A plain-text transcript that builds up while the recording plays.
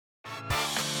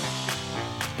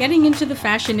Getting into the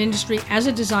fashion industry as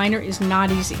a designer is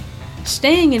not easy.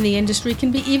 Staying in the industry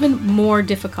can be even more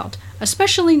difficult,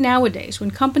 especially nowadays when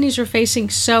companies are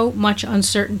facing so much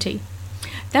uncertainty.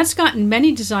 That's gotten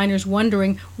many designers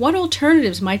wondering what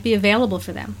alternatives might be available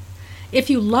for them. If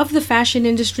you love the fashion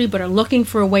industry but are looking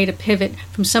for a way to pivot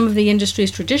from some of the industry's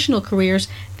traditional careers,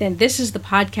 then this is the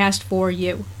podcast for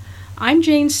you. I'm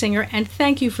Jane Singer, and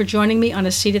thank you for joining me on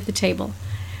A Seat at the Table.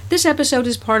 This episode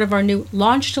is part of our new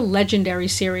Launch to Legendary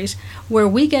series, where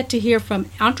we get to hear from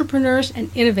entrepreneurs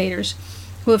and innovators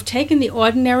who have taken the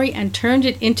ordinary and turned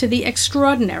it into the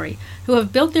extraordinary, who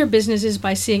have built their businesses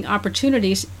by seeing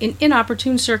opportunities in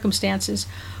inopportune circumstances,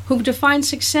 who've defined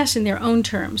success in their own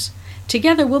terms.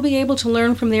 Together, we'll be able to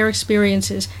learn from their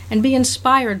experiences and be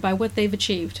inspired by what they've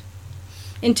achieved.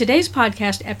 In today's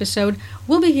podcast episode,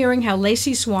 we'll be hearing how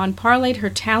Lacey Swan parlayed her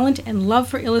talent and love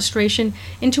for illustration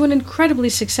into an incredibly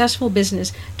successful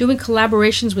business, doing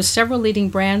collaborations with several leading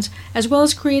brands, as well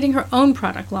as creating her own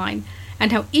product line,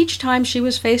 and how each time she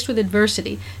was faced with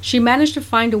adversity, she managed to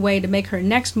find a way to make her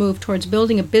next move towards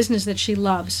building a business that she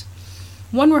loves,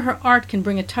 one where her art can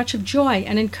bring a touch of joy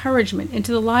and encouragement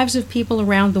into the lives of people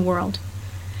around the world.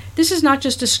 This is not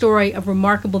just a story of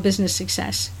remarkable business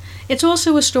success. It's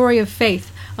also a story of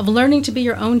faith, of learning to be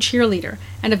your own cheerleader,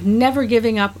 and of never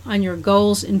giving up on your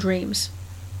goals and dreams.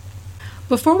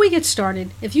 Before we get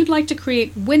started, if you'd like to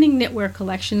create winning knitwear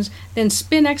collections, then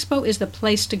Spin Expo is the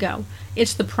place to go.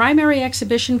 It's the primary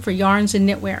exhibition for yarns and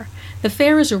knitwear. The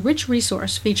fair is a rich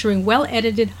resource featuring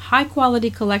well-edited, high-quality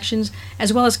collections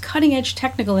as well as cutting-edge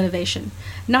technical innovation,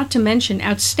 not to mention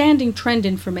outstanding trend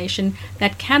information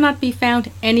that cannot be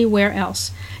found anywhere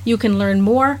else. You can learn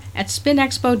more at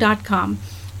spinexpo.com.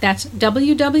 That's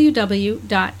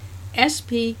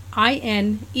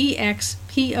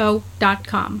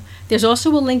www.spinexpo.com. There's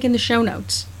also a link in the show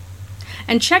notes.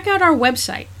 And check out our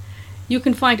website. You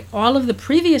can find all of the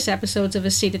previous episodes of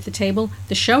A Seat at the Table,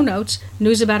 the show notes,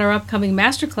 news about our upcoming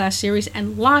masterclass series,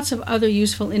 and lots of other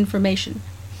useful information.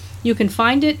 You can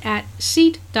find it at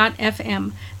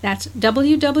seat.fm. That's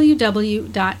www.seat.fm.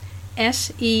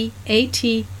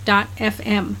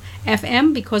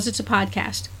 FM because it's a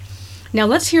podcast. Now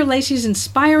let's hear Lacey's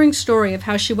inspiring story of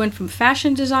how she went from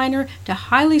fashion designer to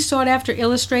highly sought-after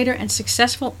illustrator and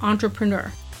successful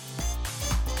entrepreneur.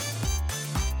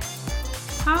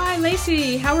 Hi,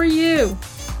 Lacey. How are you?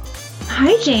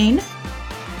 Hi, Jane.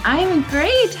 I'm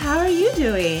great. How are you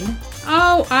doing?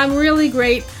 Oh, I'm really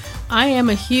great. I am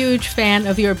a huge fan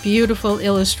of your beautiful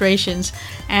illustrations,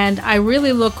 and I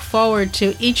really look forward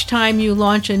to each time you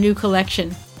launch a new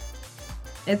collection.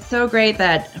 It's so great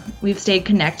that we've stayed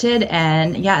connected,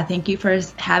 and yeah, thank you for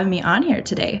having me on here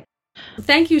today.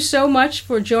 Thank you so much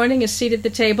for joining A Seat at the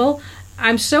Table.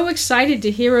 I'm so excited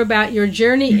to hear about your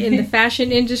journey in the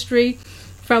fashion industry,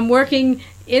 from working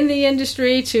in the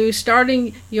industry to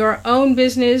starting your own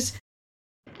business.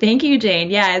 Thank you, Jane.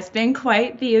 Yeah, it's been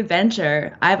quite the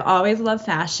adventure. I've always loved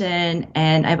fashion,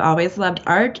 and I've always loved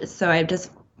art, so I've just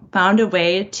found a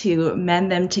way to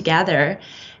mend them together.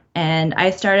 And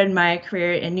I started my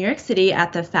career in New York City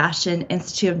at the Fashion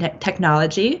Institute of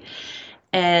Technology.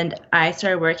 And I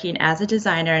started working as a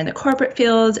designer in the corporate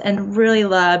field and really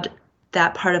loved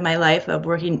that part of my life of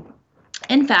working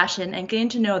in fashion and getting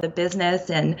to know the business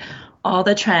and all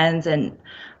the trends. And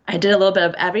I did a little bit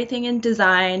of everything in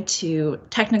design to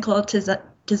technical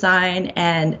design.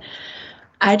 And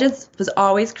I just was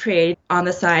always creating on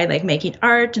the side, like making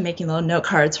art and making little note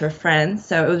cards for friends.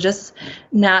 So it was just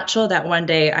natural that one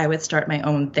day I would start my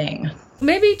own thing.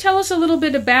 Maybe tell us a little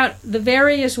bit about the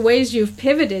various ways you've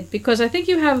pivoted, because I think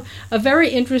you have a very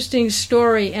interesting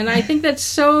story, and I think that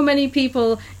so many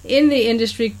people in the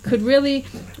industry could really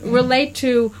relate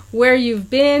to where you've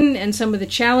been and some of the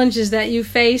challenges that you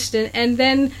faced, and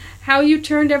then how you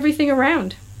turned everything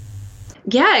around.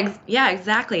 Yeah,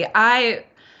 exactly. I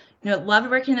loved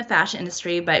working in the fashion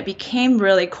industry, but it became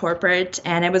really corporate,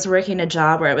 and I was working a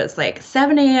job where it was like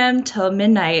 7 a.m. till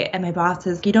midnight, and my boss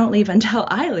says, "You don't leave until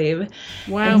I leave."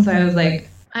 Wow. And so I was like,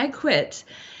 I quit.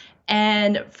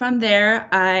 And from there,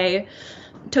 I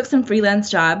took some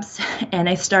freelance jobs, and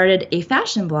I started a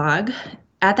fashion blog.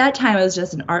 At that time, it was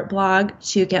just an art blog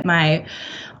to get my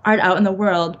art out in the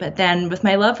world. But then with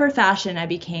my love for fashion, I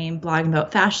became blogging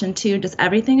about fashion too, just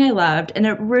everything I loved. And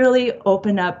it really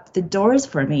opened up the doors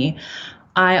for me.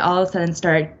 I all of a sudden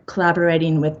started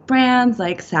collaborating with brands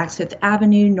like Saks Fifth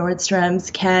Avenue, Nordstrom's,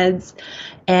 Keds,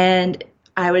 and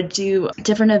I would do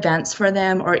different events for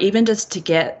them, or even just to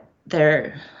get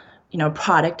their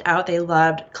product out. They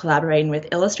loved collaborating with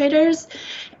illustrators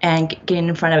and getting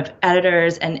in front of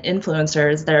editors and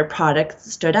influencers. Their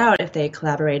products stood out if they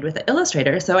collaborated with an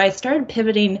illustrator. So I started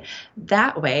pivoting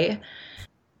that way.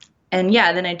 And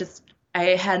yeah, then I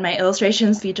had my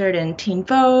illustrations featured in Teen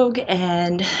Vogue,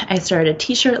 and I started a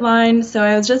t-shirt line. So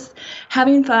I was just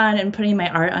having fun and putting my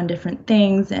art on different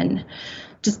things and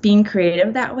just being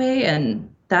creative that way.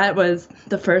 And that was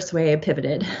the first way I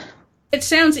pivoted. It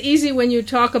sounds easy when you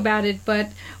talk about it, but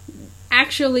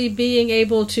actually being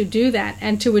able to do that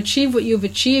and to achieve what you've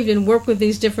achieved and work with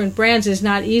these different brands is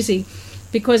not easy,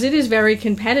 because it is very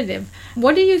competitive.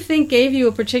 What do you think gave you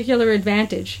a particular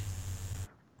advantage?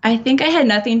 I think I had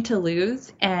nothing to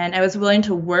lose, and I was willing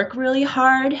to work really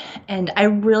hard, and I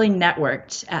really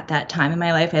networked at that time in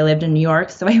my life. I lived in New York,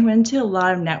 so I went to a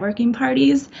lot of networking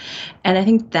parties, and I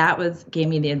think that gave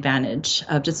me the advantage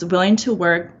of just willing to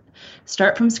work,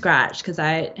 start from scratch, because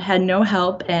I had no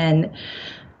help, and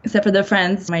except for the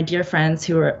friends, my dear friends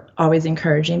who were always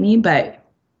encouraging me. But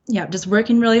yeah, just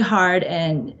working really hard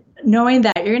and knowing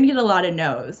that you're going to get a lot of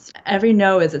no's. Every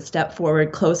no is a step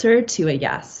forward closer to a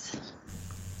yes.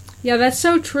 Yeah, that's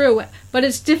so true. But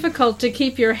it's difficult to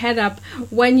keep your head up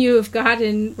when you've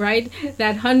gotten, right,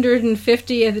 that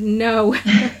 150th no.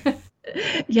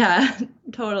 Yeah,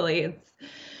 totally.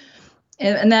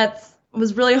 And that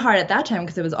was really hard at that time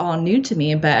because it was all new to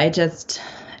me. But I just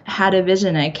had a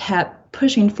vision. I kept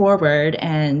pushing forward.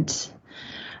 And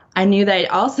I knew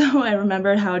that I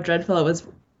remembered how dreadful it was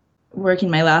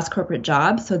working my last corporate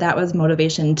job. So that was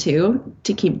motivation too,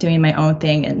 to keep doing my own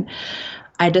thing. And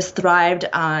I just thrived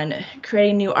on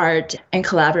creating new art and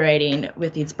collaborating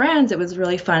with these brands. It was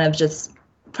really fun of just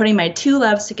putting my two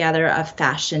loves together of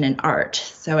fashion and art.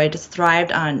 So I just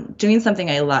thrived on doing something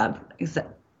I love.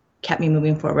 Kept me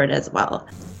moving forward as well.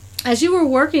 As you were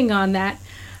working on that,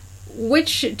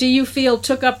 which do you feel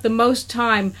took up the most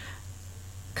time?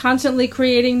 Constantly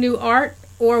creating new art,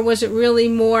 or was it really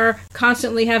more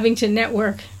constantly having to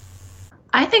network?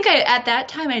 I think at that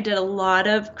time I did a lot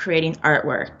of creating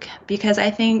artwork because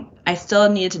I think I still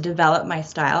needed to develop my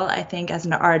style. I think as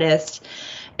an artist,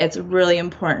 it's really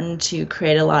important to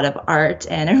create a lot of art.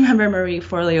 And I remember Marie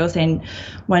Forleo saying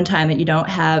one time that you don't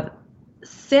have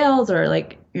sales or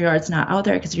like your art's not out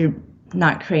there because you're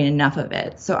not creating enough of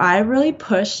it. So I really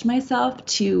pushed myself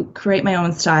to create my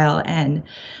own style, and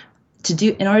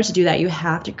in order to do that, you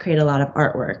have to create a lot of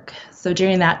artwork. So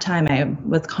during that time, I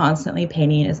was constantly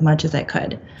painting as much as I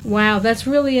could. Wow, that's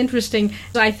really interesting.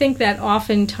 I think that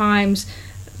oftentimes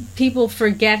people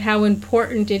forget how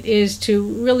important it is to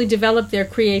really develop their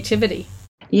creativity.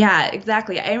 Yeah,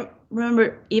 exactly. I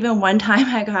remember even one time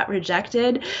I got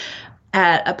rejected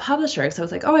at a publisher because I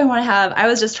was like, I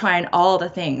was just trying all the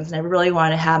things, and I really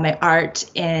want to have my art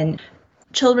in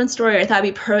children's story. I thought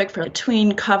it'd be perfect for a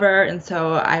tween cover. And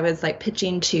so I was like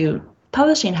pitching to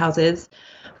publishing houses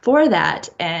for that.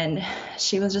 And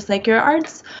she was just like, your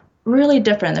art's really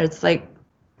different. There's like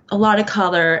a lot of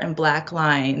color and black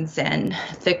lines and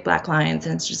thick black lines.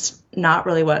 And it's just not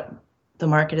really what the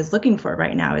market is looking for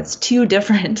right now. It's too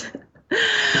different.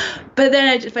 But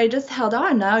then if I just held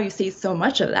on, now you see so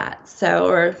much of that. So,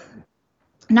 or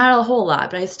not a whole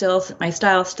lot, but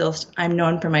I'm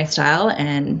known for my style.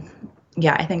 And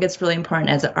yeah, I think it's really important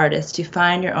as an artist to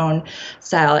find your own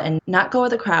style and not go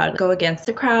with the crowd, go against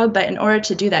the crowd. But in order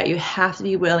to do that, you have to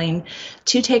be willing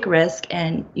to take risk,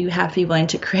 and you have to be willing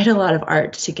to create a lot of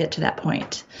art to get to that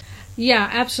point. Yeah,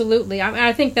 absolutely.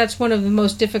 I think that's one of the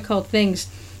most difficult things,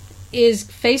 is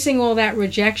facing all that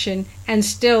rejection and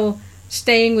still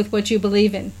staying with what you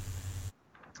believe in.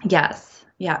 Yes.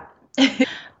 Yeah.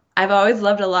 I've always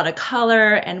loved a lot of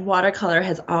color, and watercolor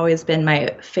has always been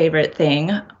my favorite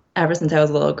thing ever since I was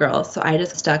a little girl. So I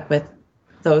just stuck with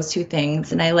those two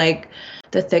things. And I like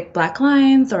the thick black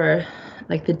lines, or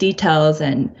like the details,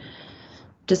 and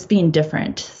just being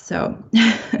different. So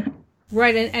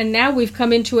right. And now we've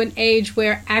come into an age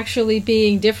where actually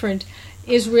being different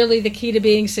is really the key to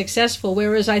being successful.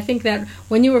 Whereas I think that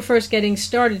when you were first getting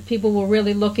started, people were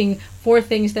really looking for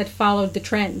things that followed the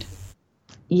trend.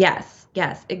 Yes,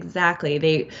 exactly.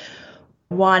 They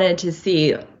wanted to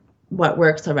see what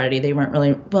works already. They weren't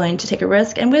really willing to take a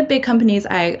risk. And with big companies,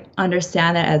 I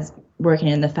understand that as working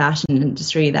in the fashion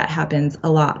industry, that happens a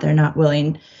lot. They're not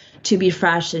willing to be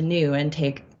fresh and new and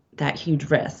take that huge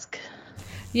risk.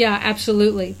 Yeah,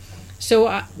 absolutely.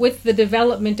 So with the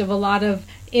development of a lot of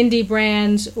indie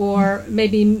brands or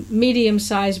maybe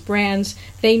medium-sized brands,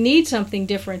 they need something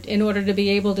different in order to be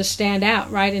able to stand out,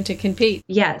 right, and to compete.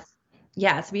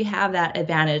 Yes, we have that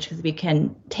advantage because we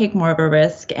can take more of a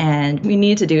risk, and we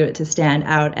need to do it to stand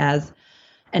out as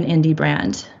an indie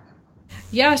brand.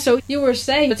 Yeah, so you were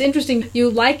saying, it's interesting, you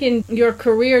liken your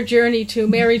career journey to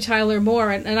Mary Tyler Moore,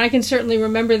 and I can certainly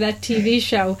remember that TV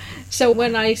show. So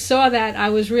when I saw that, I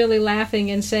was really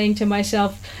laughing and saying to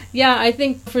myself, yeah, I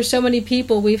think for so many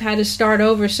people, we've had to start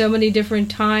over so many different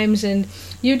times, and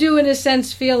you do, in a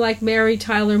sense, feel like Mary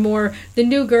Tyler Moore, the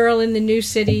new girl in the new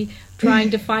city, trying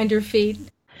to find her feet.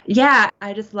 Yeah,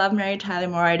 I just love Mary Tyler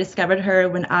Moore. I discovered her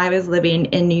when I was living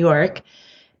in New York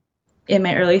in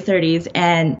my early 30s,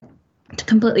 and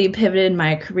completely pivoted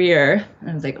my career.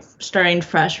 I was like starting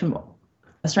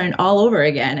all over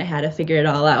again. I had to figure it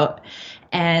all out.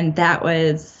 And that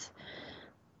was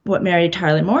what Mary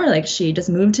Tyler Moore, like, she just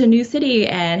moved to a new city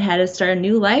and had to start a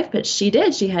new life, but she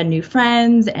did. She had new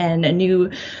friends and a new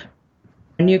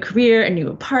career, a new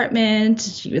apartment.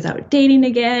 She was out dating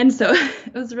again. So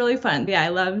it was really fun. Yeah, I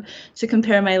love to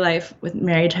compare my life with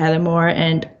Mary Tyler Moore.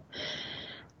 And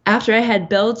after I had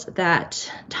built that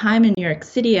time in New York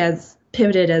City,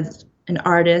 pivoted as an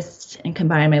artist and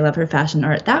combined my love for fashion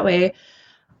art that way,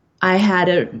 I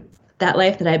had that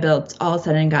life that I built all of a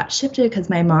sudden got shifted because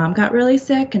my mom got really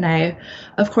sick, and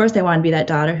of course I wanted to be that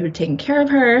daughter who'd taken care of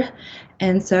her.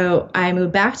 And so I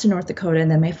moved back to North Dakota,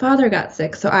 and then my father got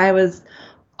sick. So I was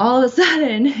all of a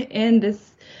sudden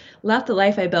left the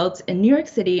life I built in New York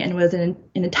City and was in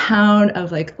a town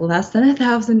of like less than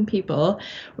 1,000 people.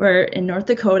 We're in North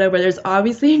Dakota, where there's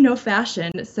obviously no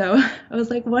fashion. So I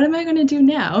was like, what am I going to do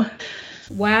now?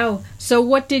 Wow. So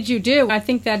what did you do? I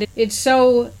think that it's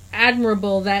so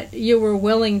admirable that you were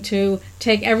willing to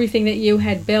take everything that you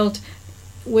had built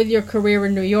with your career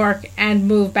in New York and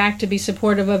move back to be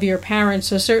supportive of your parents.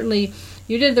 So certainly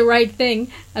you did the right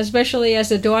thing, especially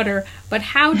as a daughter. But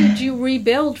how did you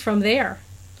rebuild from there?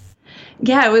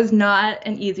 Yeah, it was not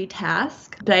an easy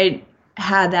task, but I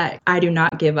had that I do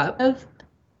not give up of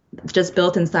just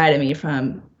built inside of me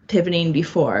from pivoting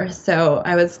before. So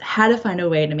had to find a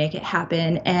way to make it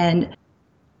happen. And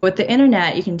with the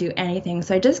internet, you can do anything.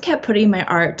 So I just kept putting my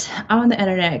art on the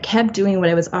internet, kept doing what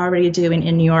I was already doing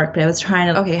in New York, but I was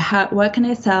trying to, okay, what can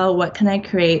I sell? What can I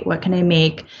create? What can I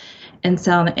make and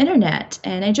sell on the internet?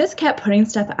 And I just kept putting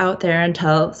stuff out there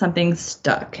until something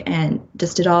stuck, and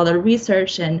just did all the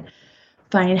research and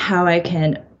finding how I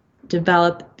can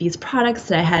develop these products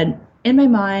that I had in my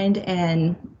mind.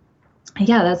 And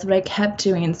yeah, that's what I kept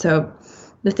doing. So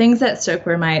the things that stuck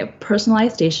were my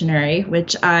personalized stationery,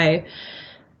 which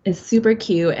is super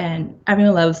cute, and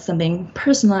everyone loves something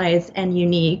personalized and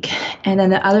unique. And then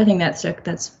the other thing that stuck,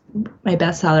 that's my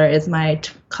bestseller, is my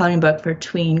coloring book for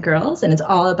tween girls. And it's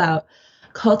all about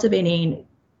cultivating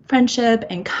friendship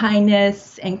and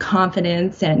kindness and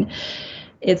confidence. And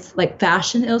it's like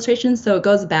fashion illustrations. So it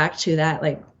goes back to that,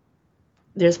 like,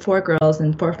 there's 4 girls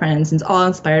and 4 friends, and it's all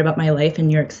inspired about my life in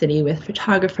New York City with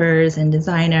photographers and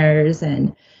designers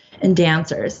and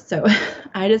dancers. So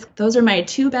those are my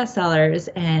 2 bestsellers,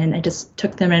 and I just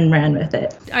took them and ran with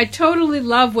it. I totally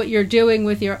love what you're doing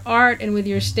with your art and with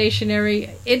your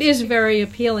stationery. It is very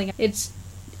appealing. It's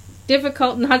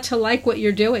difficult not to like what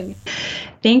you're doing.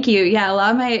 Thank you. Yeah, a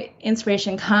lot of my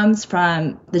inspiration comes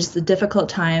from just the difficult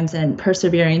times and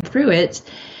persevering through it.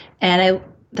 And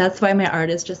that's why my art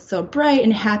is just so bright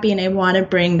and happy, and I want to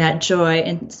bring that joy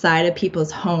inside of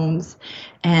people's homes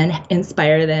and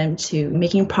inspire them to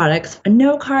making products, a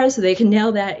note card, so they can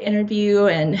nail that interview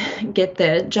and get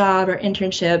the job or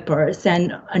internship, or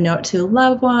send a note to a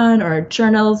loved one, or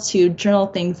journals to journal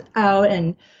things out,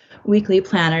 and weekly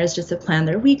planners just to plan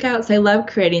their week out. So I love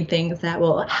creating things that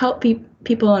will help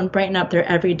people and brighten up their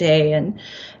everyday, and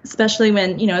especially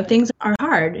when, things are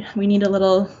hard, we need a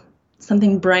little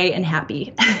something bright and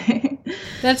happy.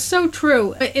 That's so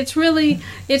true.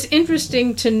 It's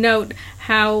interesting to note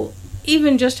how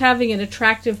even just having an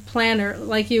attractive planner,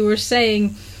 like you were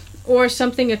saying, or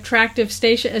something attractive,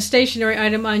 a stationary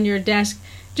item on your desk,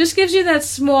 just gives you that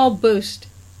small boost.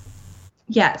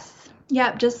 Yes.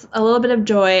 Yep, just a little bit of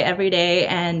joy every day.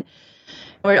 And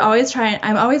I'm always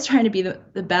trying to be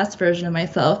the best version of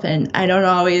myself, and we don't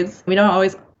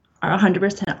always are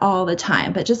 100% all the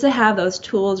time, but just to have those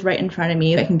tools right in front of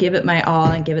me, I can give it my all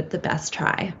and give it the best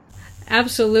try.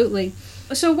 Absolutely.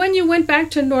 So when you went back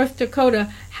to North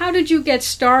Dakota, how did you get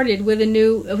started with a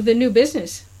new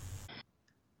business?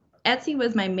 Etsy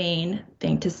was my main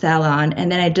thing to sell on,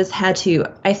 and then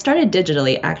I started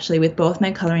digitally, actually, with both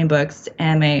my coloring books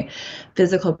and my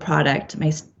physical product,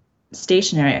 my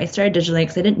stationery. I started digitally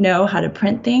because I didn't know how to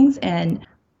print things, and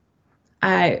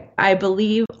I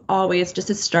believe always just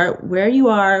to start where you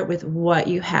are with what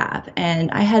you have.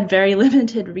 And I had very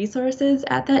limited resources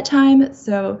at that time,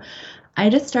 so I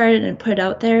just started and put it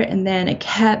out there, and then I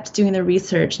kept doing the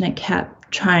research, and I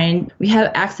kept trying. We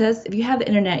have access. If you have the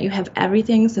internet, you have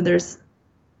everything. So there's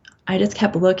I just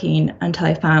kept looking until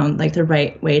I found like the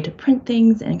right way to print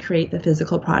things and create the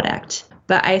physical product.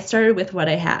 But I started with what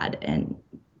I had and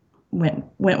went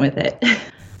with it.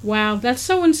 Wow, that's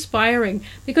so inspiring,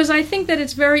 because I think that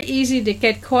it's very easy to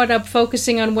get caught up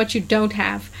focusing on what you don't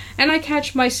have. And I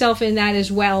catch myself in that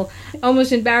as well.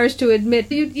 Almost embarrassed to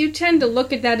admit, you tend to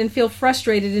look at that and feel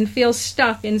frustrated and feel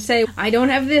stuck and say, I don't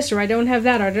have this, or I don't have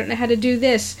that, or I don't know how to do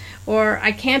this, or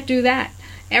I can't do that.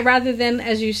 And rather than,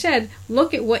 as you said,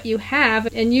 look at what you have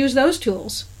and use those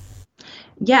tools.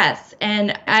 Yes,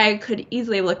 and I could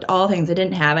easily have looked at all things I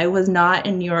didn't have. I was not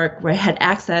in New York where I had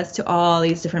access to all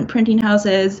these different printing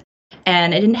houses,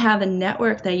 and I didn't have the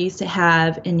network that I used to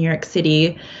have in New York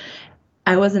City.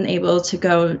 I wasn't able to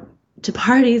go to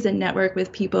parties and network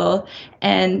with people,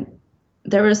 and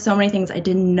there were so many things I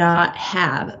did not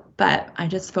have, but I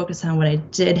just focused on what I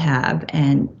did have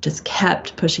and just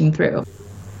kept pushing through.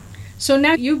 So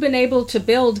now you've been able to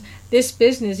build this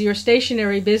business, your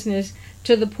stationery business,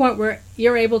 to the point where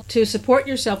you're able to support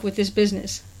yourself with this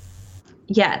business.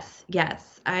 Yes.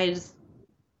 I just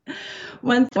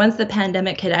once the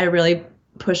pandemic hit, I really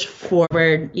pushed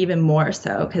forward even more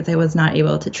so because I was not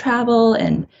able to travel,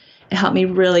 and it helped me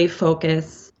really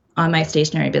focus on my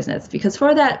stationery business. Because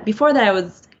before that, I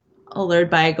was allured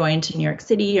by going to New York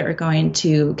City or going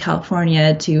to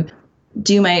California to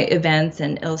do my events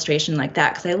and illustration like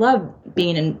that, because I love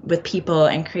being with people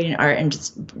and creating art and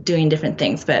just doing different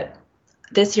things. But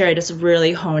this year I just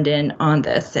really honed in on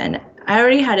this, and I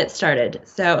already had it started.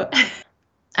 So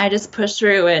I just pushed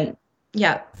through, and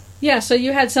yeah. Yeah, so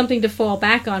you had something to fall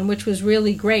back on, which was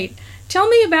really great. Tell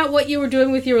me about what you were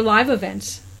doing with your live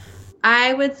events.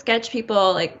 I would sketch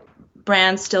people, like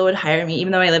brands still would hire me.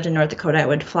 Even though I lived in North Dakota, I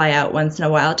would fly out once in a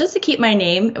while just to keep my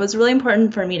name. It was really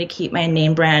important for me to keep my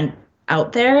name brand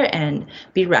out there and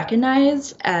be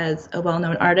recognized as a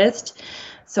well-known artist.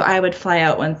 So I would fly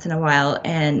out once in a while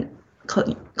and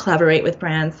collaborate with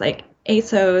brands like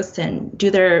ASOS and do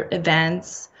their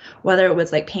events, whether it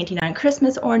was like painting on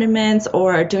Christmas ornaments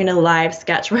or doing a live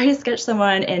sketch where I sketch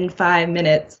someone in 5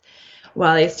 minutes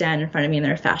while they stand in front of me in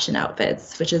their fashion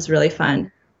outfits, which is really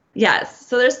fun. Yes,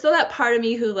 so there's still that part of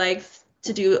me who likes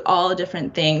to do all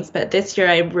different things, but this year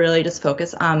I really just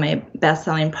focused on my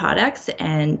best-selling products,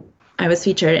 and I was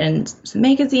featured in some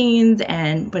magazines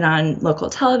and went on local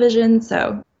television,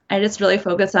 so I just really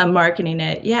focused on marketing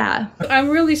it. Yeah. I'm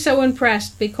really so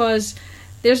impressed because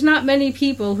there's not many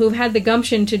people who've had the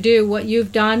gumption to do what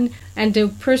you've done and to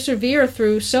persevere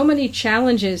through so many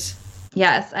challenges.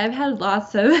 Yes, I've had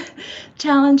lots of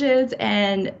challenges,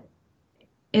 and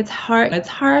it's hard. It's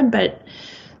hard, but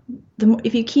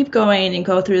if you keep going and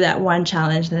go through that one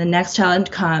challenge, then the next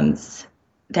challenge comes,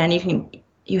 then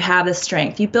you have the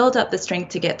strength. You build up the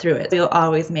strength to get through it. You'll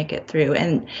always make it through.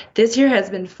 And this year has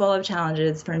been full of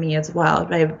challenges for me as well.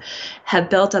 But I have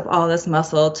built up all this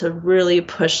muscle to really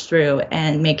push through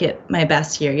and make it my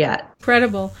best year yet.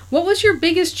 Incredible. What was your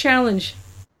biggest challenge?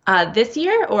 This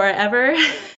year or ever?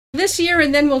 This year,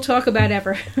 and then we'll talk about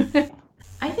ever.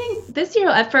 I think this year,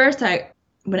 at first,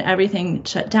 when everything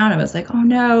shut down, I was like, oh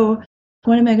no,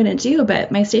 what am I going to do?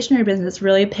 But my stationery business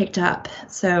really picked up.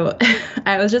 So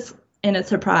I was just in a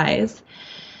surprise.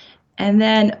 And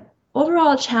then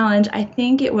overall challenge, I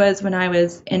think it was when I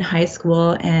was in high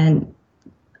school and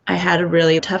I had a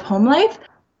really tough home life.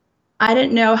 I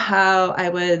didn't know how I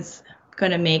was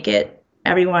going to make it.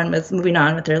 Everyone was moving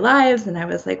on with their lives, and I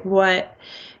was like, what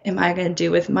am I going to do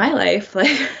with my life?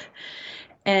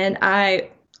 And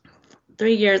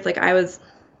 3 years, I was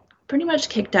pretty much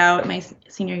kicked out my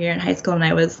senior year in high school, and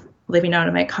I was living out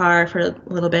of my car for a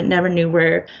little bit, never knew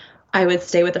where. I would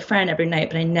stay with a friend every night,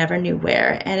 but I never knew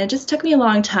where. And it just took me a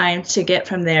long time to get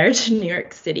from there to New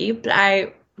York City. But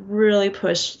I really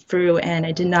pushed through, and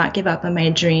I did not give up on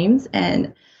my dreams.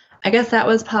 And I guess that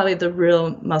was probably the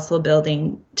real muscle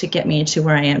building to get me to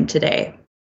where I am today.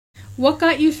 What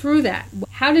got you through that?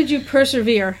 How did you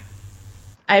persevere?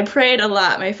 I prayed a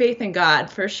lot, my faith in God,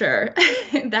 for sure.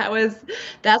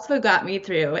 That's what got me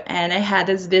through. And I had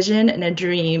this vision and a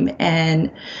dream, and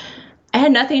I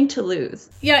had nothing to lose.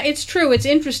 Yeah, it's true. It's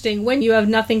interesting when you have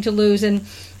nothing to lose, and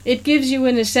it gives you,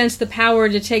 in a sense, the power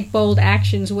to take bold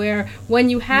actions, where when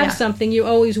you have something, you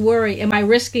always worry, am I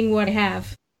risking what I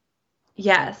have?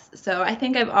 Yes. So I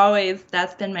think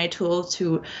that's been my tool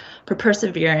for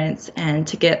perseverance and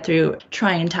to get through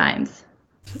trying times.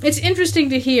 It's interesting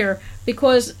to hear,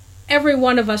 because every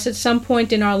one of us at some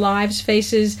point in our lives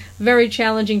faces very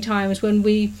challenging times when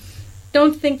we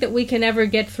don't think that we can ever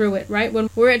get through it, right? When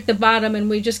we're at the bottom and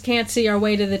we just can't see our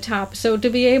way to the top. So to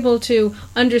be able to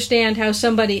understand how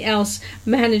somebody else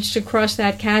managed to cross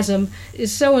that chasm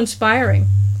is so inspiring.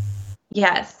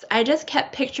 Yes, I just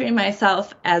kept picturing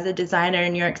myself as a designer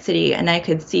in New York City and I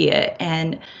could see it.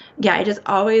 And yeah, I just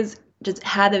always just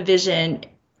had a vision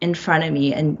in front of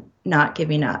me and not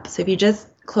giving up. So if you just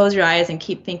close your eyes and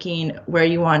keep thinking where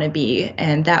you want to be,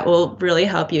 and that will really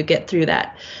help you get through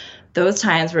those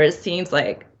times where it seems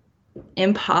like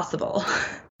impossible.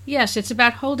 Yes, it's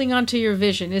about holding on to your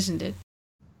vision, isn't it?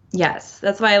 Yes,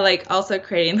 that's why I like also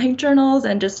creating like journals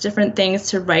and just different things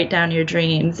to write down your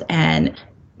dreams. And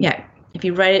yeah, if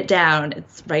you write it down,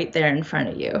 it's right there in front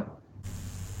of you.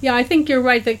 Yeah, I think you're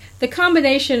right. The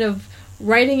combination of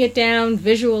writing it down,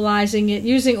 visualizing it,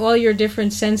 using all your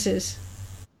different senses.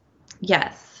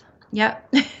 Yes.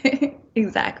 Yep.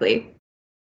 Exactly.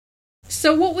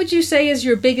 So what would you say is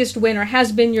your biggest win or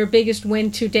has been your biggest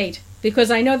win to date?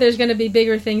 Because I know there's going to be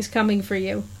bigger things coming for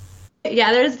you.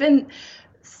 Yeah, there's been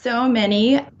so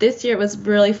many. This year was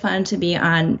really fun to be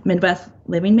on Midwest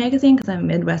Living Magazine because I'm a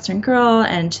Midwestern girl,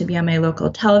 and to be on my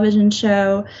local television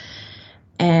show.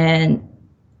 And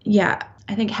yeah,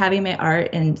 I think having my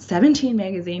art in 17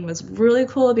 magazine was really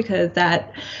cool because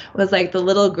that was like the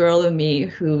little girl of me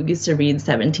who used to read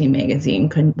 17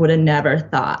 magazine would have never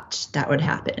thought that would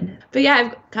happen. But yeah,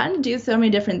 I've gotten to do so many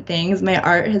different things. My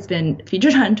art has been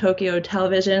featured on Tokyo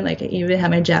television. Like I even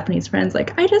had my Japanese friends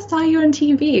like, I just saw you on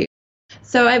TV.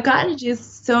 So I've gotten to do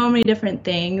so many different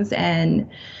things. And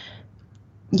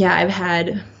yeah, I've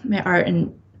had my art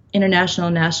in international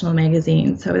and national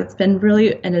magazines. So it's been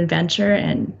really an adventure.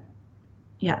 And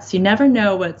yes, you never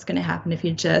know what's going to happen if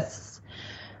you just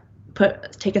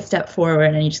take a step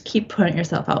forward and you just keep putting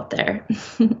yourself out there.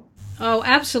 Oh,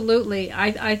 absolutely.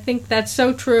 I think that's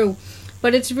so true.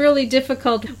 But it's really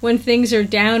difficult when things are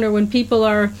down or when people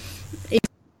are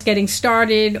getting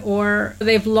started or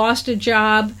they've lost a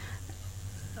job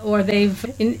or they've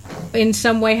in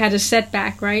some way had a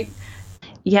setback, right?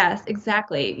 Yes,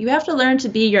 exactly. You have to learn to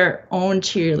be your own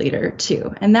cheerleader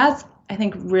too. And that's, I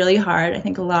think, really hard. I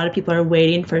think a lot of people are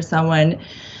waiting for someone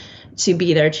to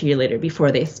be their cheerleader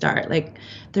before they start. Like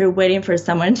they're waiting for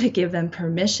someone to give them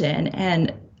permission.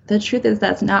 And the truth is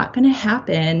that's not going to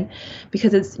happen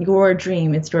because it's your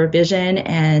dream, it's your vision,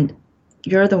 and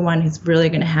you're the one who's really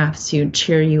going to have to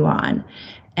cheer you on.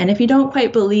 And if you don't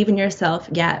quite believe in yourself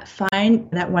yet,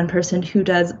 find that one person who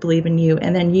does believe in you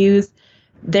and then use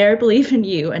their belief in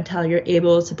you until you're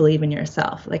able to believe in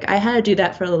yourself. Like I had to do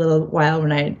that for a little while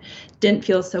when I didn't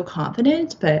feel so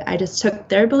confident, but I just took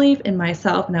their belief in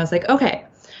myself and I was like, okay,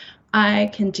 I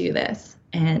can do this.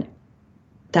 And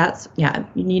that's, yeah,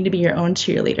 you need to be your own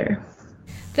cheerleader.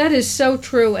 That is so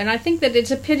true. And I think that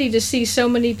it's a pity to see so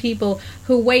many people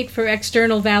who wait for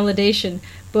external validation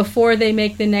before they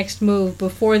make the next move,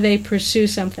 before they pursue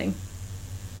something.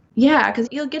 Yeah, because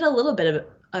you'll get a little bit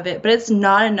of it, but it's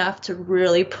not enough to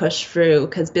really push through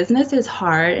because business is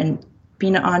hard and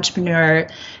being an entrepreneur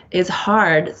is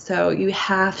hard. So you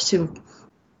have to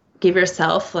give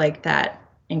yourself like that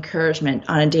encouragement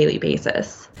on a daily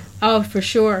basis. Oh, for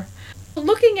sure.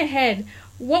 Looking ahead,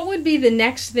 what would be the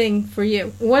next thing for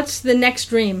you? What's the next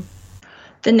dream?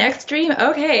 The next dream?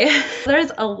 Okay.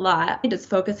 There's a lot. Just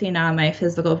focusing on my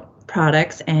physical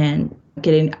products and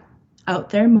getting out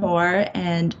there more.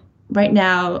 And right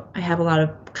now I have a lot of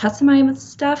customized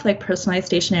stuff like personalized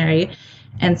stationery.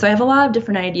 And so I have a lot of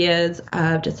different ideas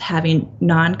of just having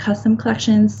non-custom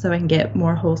collections so I can get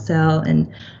more wholesale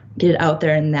and get it out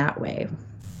there in that way.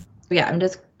 But yeah, I'm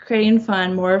just creating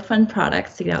more fun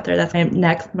products to get out there. That's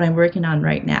what I'm working on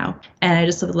right now. And I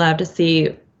just would love to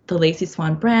see the Lacy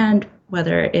Swan brand,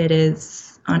 whether it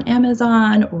is on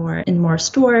Amazon or in more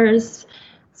stores.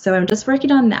 So I'm just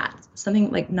working on that, something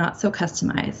like not so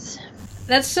customized.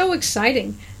 That's so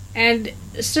exciting. And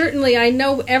certainly I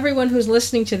know everyone who's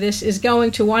listening to this is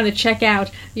going to want to check out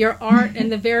your art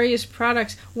and the various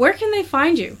products. Where can they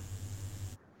find you?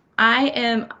 I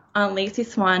am on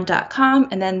lacyswan.com,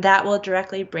 and then that will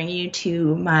directly bring you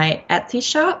to my Etsy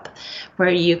shop where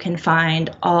you can find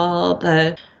all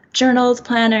the journals,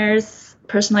 planners,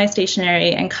 personalized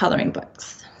stationery, and coloring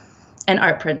books, and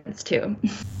art prints too.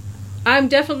 I'm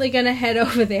definitely going to head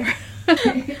over there.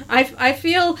 I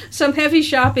feel some heavy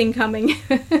shopping coming.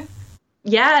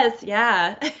 Yes,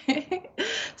 yeah.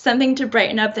 Something to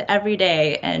brighten up the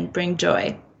everyday and bring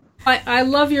joy. I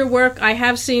love your work. I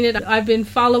have seen it. I've been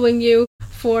following you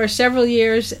for several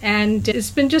years, and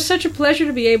it's been just such a pleasure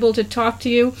to be able to talk to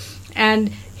you and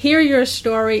hear your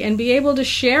story and be able to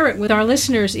share it with our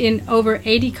listeners in over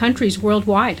 80 countries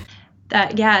worldwide.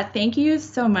 Thank you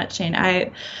so much, Shane.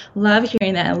 I love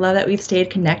hearing that. I love that we've stayed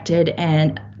connected,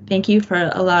 and thank you for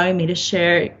allowing me to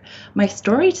share my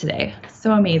story today.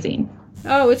 So amazing.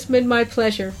 Oh, it's been my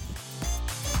pleasure.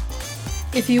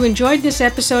 If you enjoyed this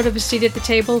episode of A Seat at the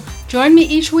Table, join me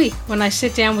each week when I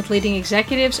sit down with leading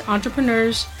executives,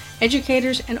 entrepreneurs,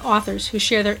 educators, and authors who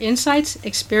share their insights,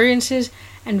 experiences,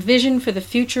 and vision for the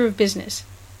future of business.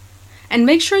 And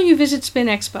make sure you visit Spin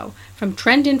Expo. From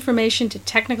trend information to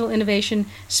technical innovation,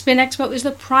 Spin Expo is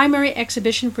the primary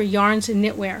exhibition for yarns and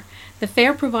knitwear. The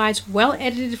fair provides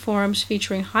well-edited forums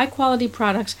featuring high-quality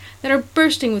products that are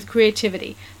bursting with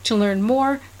creativity. To learn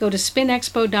more, go to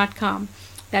spinexpo.com.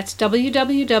 That's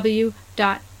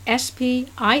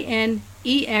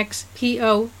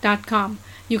www.spinexpo.com.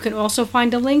 You can also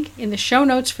find a link in the show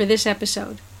notes for this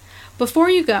episode. Before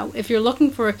you go, if you're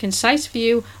looking for a concise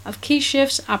view of key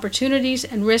shifts, opportunities,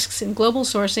 and risks in global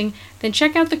sourcing, then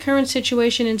check out the current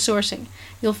situation in sourcing.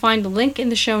 You'll find a link in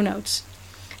the show notes.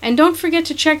 And don't forget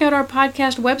to check out our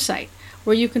podcast website,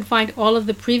 where you can find all of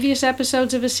the previous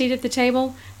episodes of A Seat at the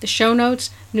Table, the show notes,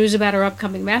 news about our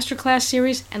upcoming masterclass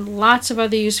series, and lots of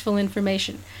other useful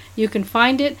information. You can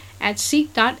find it at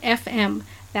seat.fm.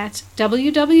 That's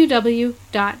www.seat.fm.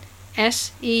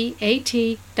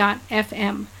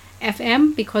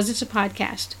 FM because it's a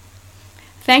podcast.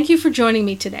 Thank you for joining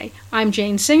me today. I'm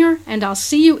Jane Singer, and I'll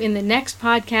see you in the next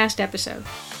podcast episode.